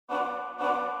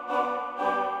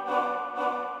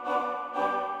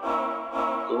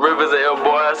Rivers of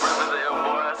Illboyz.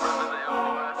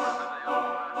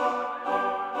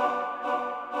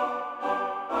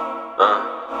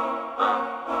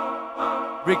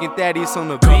 Rick and Thadeus on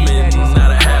the beat. Coming out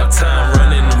of halftime,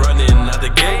 running out the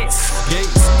gates.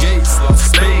 Lost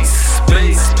space.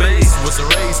 What's a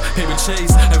race? Paper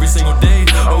chase every single day.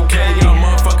 Okay, y'all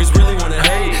motherfuckers really wanna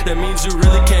hate. That means you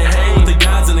really can't hang with the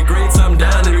gods and the greats. I'm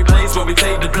down every place where we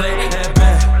take the play. At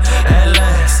bat, at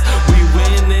last, we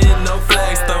winning, no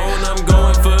flags thrown. I'm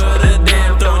going for the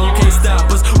damn throne. You can't stop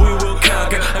us, we will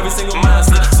conquer every single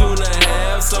monster. Soon to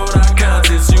have sold our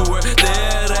contents. You were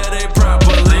there, that ain't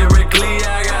proper. Lyrically,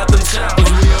 I got them choppers.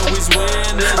 We always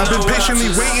win. I've been patiently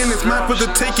waiting, it's mine for the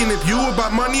taking. If you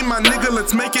about money, my nigga,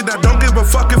 let's make it. I don't give a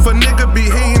fuck if a nigga be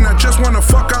hating. I just wanna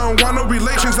fuck, I don't want no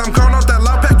relations. I'm gone off that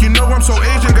loud pack, you know I'm so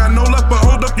Asian. Got no luck, but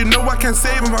hold up, you know I can't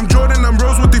save him. I'm Jordan, I'm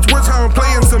Rose with these words, how I'm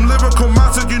playing. Some lyrical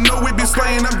monsters, you know we be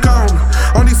slaying. I'm gone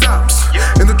on these ops,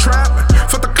 in the trap,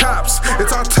 for the cops.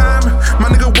 It's our time,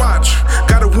 my nigga, watch.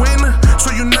 Gotta win,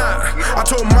 so you not. I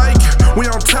told Mike, we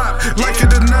on top. Like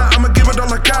it or not, I'ma give it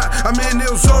all I got. I'm in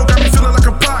Illboyz, got me feeling like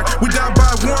a Pac. We down by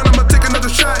one, I'ma take another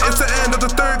shot. It's the end of the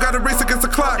third, gotta race against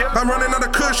the clock. I'm running out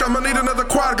of kush, I'ma need another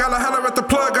quad. Gotta holler at the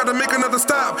plug, gotta make another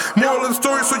stop. Moral of the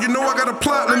story, so you know I got a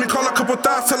plot. Let me call a couple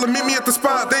thoughts, tell them meet me at the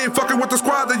spot. They ain't fucking with the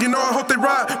squad, then you know I hope they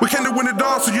ride. We came to win it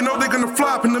all, so you know they gonna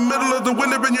flop. In the middle of the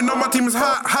winter, and you know my team is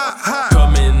hot.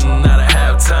 Coming out of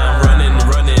halftime, running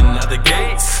out the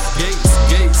gates.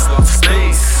 Lost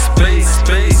space.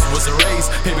 What's a race?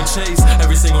 Paper chase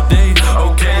every single day.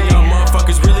 Okay, y'all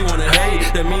motherfuckers really wanna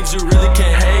hate. That means you really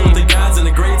can't hang with the gods and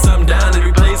the greats. I'm down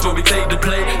every place where we take the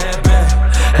play. At bat,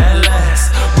 at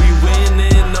last, we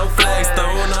winning, no flags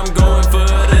thrown. I'm going for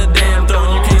the damn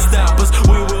throne. You can't stop us,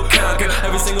 we will conquer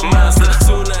every single monster.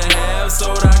 Soon to have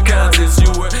sold our contents.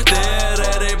 You were there,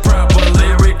 that ain't proper.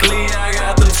 Lyrically, I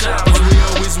got them choppers. We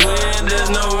always win, there's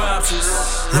no options.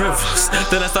 Rivers.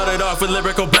 Then I started off with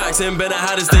lyrical boxing. Been the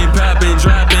hottest thing popping,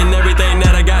 dropping everything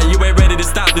that I got. You ain't ready to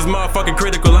stop these motherfucking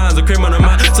critical lines. A criminal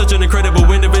mind, such an incredible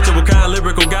individual kind.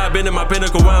 Lyrical God, been in my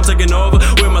pinnacle while I'm taking over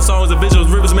with my songs and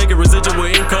visuals. Rivers making residual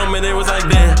income, and it was like,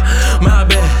 damn, my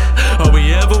bad. All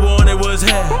we ever wanted was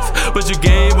half, but you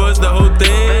gave us the whole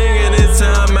thing, and it's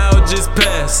time out just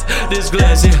passed. This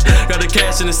glass, yeah, got the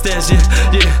cash in the stash, yeah.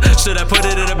 Should I put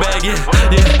it in a bag, yeah.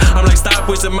 I'm like, stop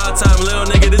wasting my time, little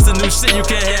nigga. This is new shit you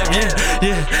can't have,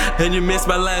 yeah. And you missed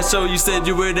my last show, you said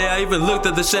you were there. I even looked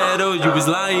at the shadow, you was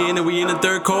lying, and we in the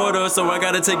third quarter, so I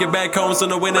gotta take it back home. So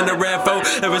no winning the rap for.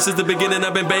 Ever since the beginning,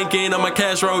 I've been banking on my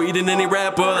cash roll, eating any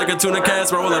rapper like a tuna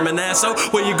casserole. I'm an asshole.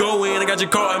 Where you going? I got you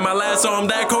caught in my last song. I'm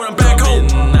that cold, I'm back home.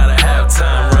 Coming out of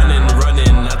halftime, running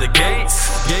out the gates.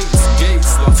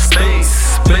 Lost space.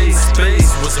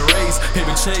 What's a race?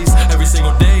 Paper chase every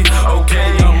single day.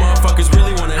 Okay, y'all motherfuckers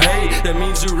really wanna hate. That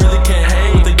means you really can't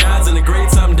hang with the gods and the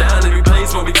greats. I'm down every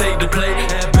place where we take the play.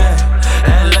 At bat,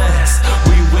 at last,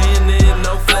 we winning,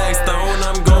 no flags thrown.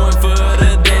 I'm going for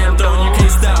the damn throne. You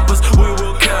can't stop us, we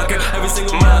will conquer every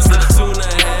single monster. Soon to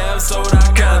have sold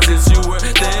our contents. You were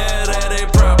there, that ain't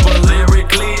proper.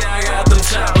 Lyrically, I got them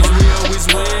choppers. We always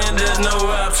win, there's no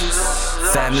options.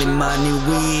 Family, money,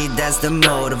 weed, that's the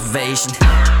motivation.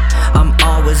 I'm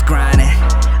always grinding,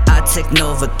 I take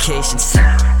no vacations.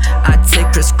 I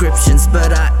take prescriptions,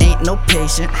 but I ain't no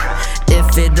patient.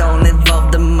 If it don't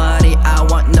involve the money, I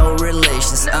want no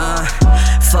relations.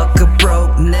 Fuck a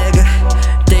broke nigga,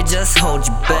 they just hold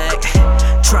you back.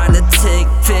 Trying to take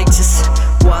pictures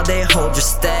while they hold your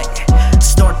stack.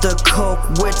 Snort the coke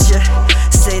with ya,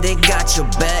 say they got your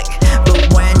back.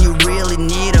 But when you really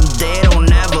need them, they don't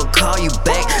ever call you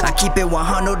back. I keep it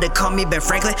 100, they call me Ben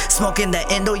Franklin. Smoking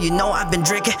that Indo, you know I've been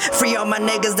drinking. Free all my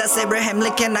niggas, that's Abraham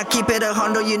Lincoln. I keep it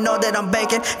 100, you know that I'm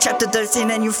banking. Chapter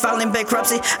 13 and you filing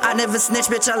bankruptcy. I never snitch,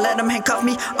 bitch, I let them handcuff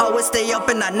me. Always stay up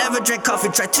and I never drink coffee.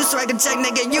 Try to swag and check,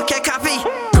 nigga, you can't copy.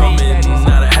 Coming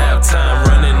out of halftime,